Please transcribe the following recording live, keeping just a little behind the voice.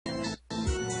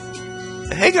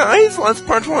Hey guys, let's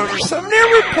part 107 here.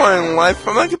 We're playing live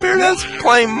from my computer. Let's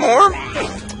play more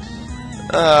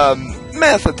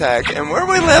Math Attack. And where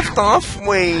we left off,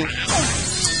 we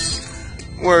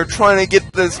were trying to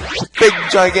get this big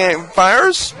gigantic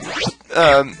virus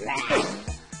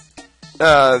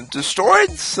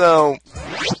destroyed, so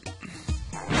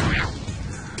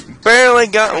barely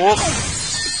got. Whoop.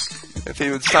 If he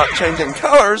would stop changing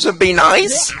colors, it'd be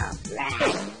nice.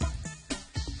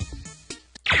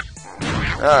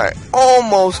 Alright,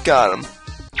 almost got him.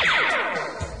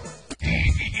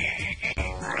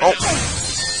 Oh.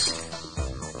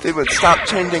 If he would stop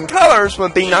changing colors,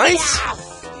 would be nice.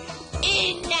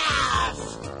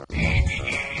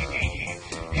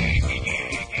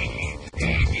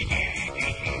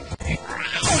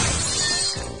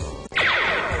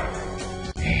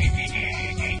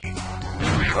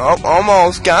 Oh,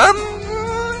 almost got him.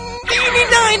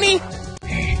 Teeny-tiny.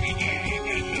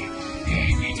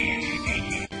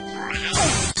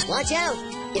 Watch out!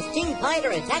 If King Pyder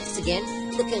attacks again,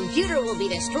 the computer will be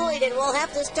destroyed and we'll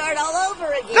have to start all over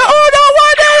again. No, don't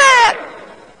want to do that!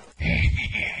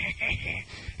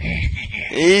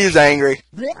 He's angry.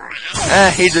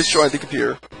 He destroyed the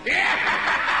computer.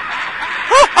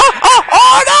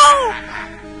 Oh no!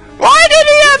 Why did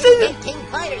he have to... Get King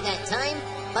Pyder that time,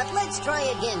 but let's try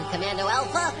again, Commando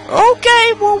Alpha.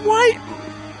 Okay, well why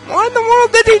in the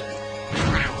world did he...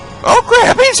 Oh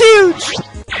crap, he's huge!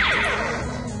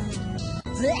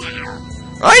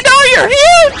 I know you're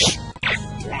huge!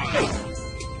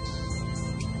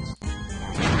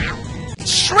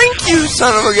 Shrink, you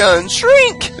son of a gun!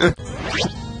 Shrink!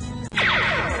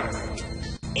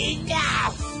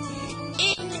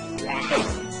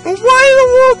 Why in the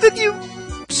world did you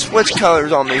switch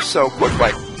colors on me so quick?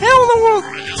 Like, hell in the world!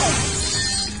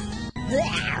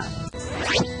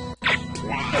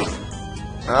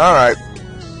 Alright.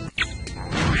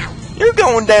 You're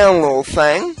going down, little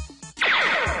thing.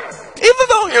 Even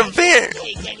though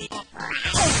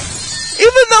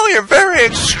you're very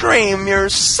extreme, you're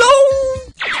so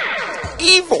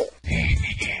evil.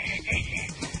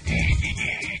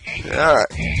 Alright.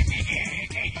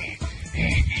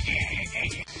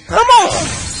 Come on!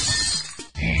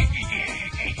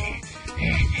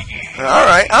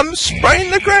 Alright, I'm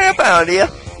spraying the crap out of you.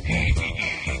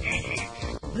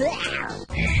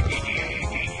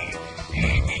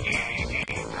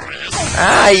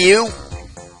 Ah, you.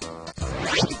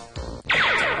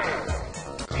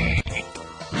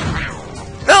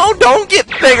 No, don't get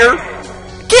bigger.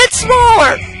 Get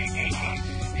smaller.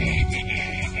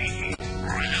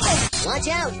 Watch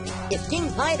out. If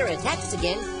King Pyder attacks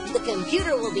again, the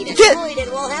computer will be destroyed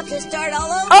and we'll have to start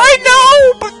all over. I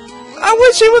know, but I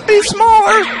wish he would be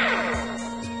smaller.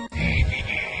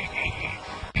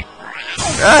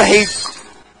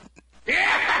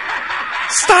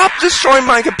 Stop destroying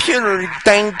my computer, you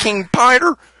dang King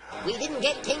Pyder. We didn't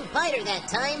get King Pyder that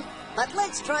time, but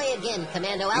let's try again,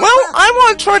 Commando Alpha. Well, I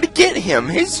want to try to get him.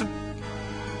 He's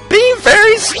being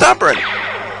very stubborn.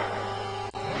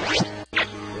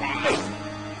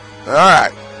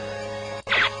 Alright.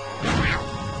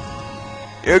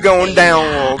 You're going down,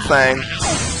 little thing.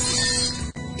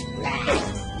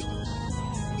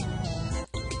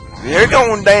 You're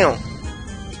going down.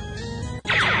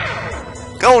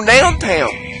 Going downtown.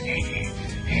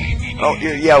 Oh,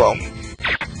 you're yellow.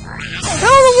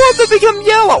 How in the world did it become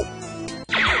yellow?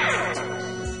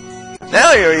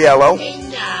 Now you're yellow.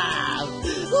 Enough!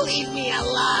 Leave me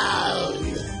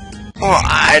alone! Oh,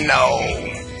 I know.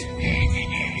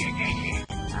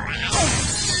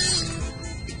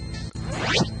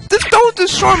 Just don't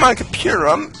destroy my computer.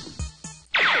 I'm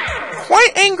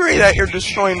quite angry that you're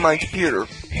destroying my computer.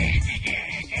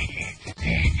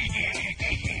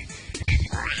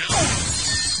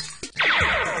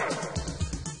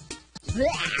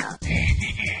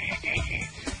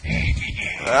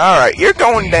 Alright, you're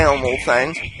going down, little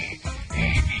thing.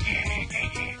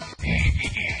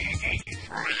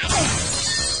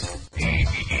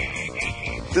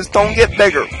 Just don't get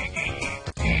bigger.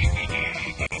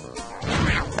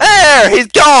 There, he's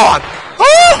gone!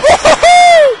 Oh,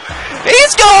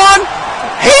 he's gone!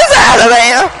 He's out of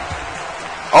there!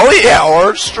 Oh yeah,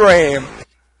 or stream.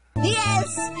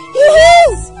 Yes!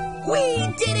 Yes! We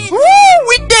did it! Woo!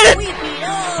 We did it! We beat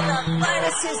all the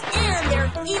viruses and their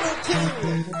evil king!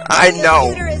 I know.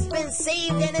 The computer has been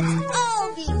saved and it's all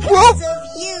because Well, of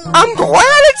you! I'm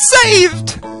glad it's saved!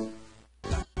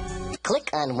 Click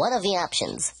on one of the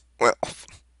options. Well,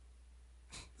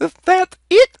 is that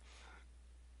it?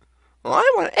 Well,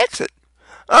 I want to exit.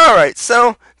 Alright,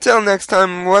 so, till next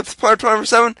time, Let's Play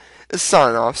 24/7 is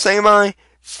signing off. Saying bye.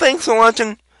 Thanks for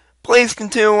watching. Please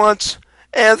continue to watch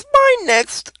as my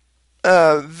next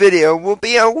video will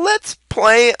be a Let's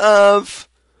Play of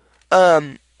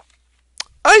I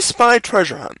Spy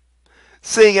Treasure Hunt.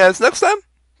 See you guys next time.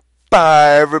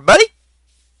 Bye, everybody.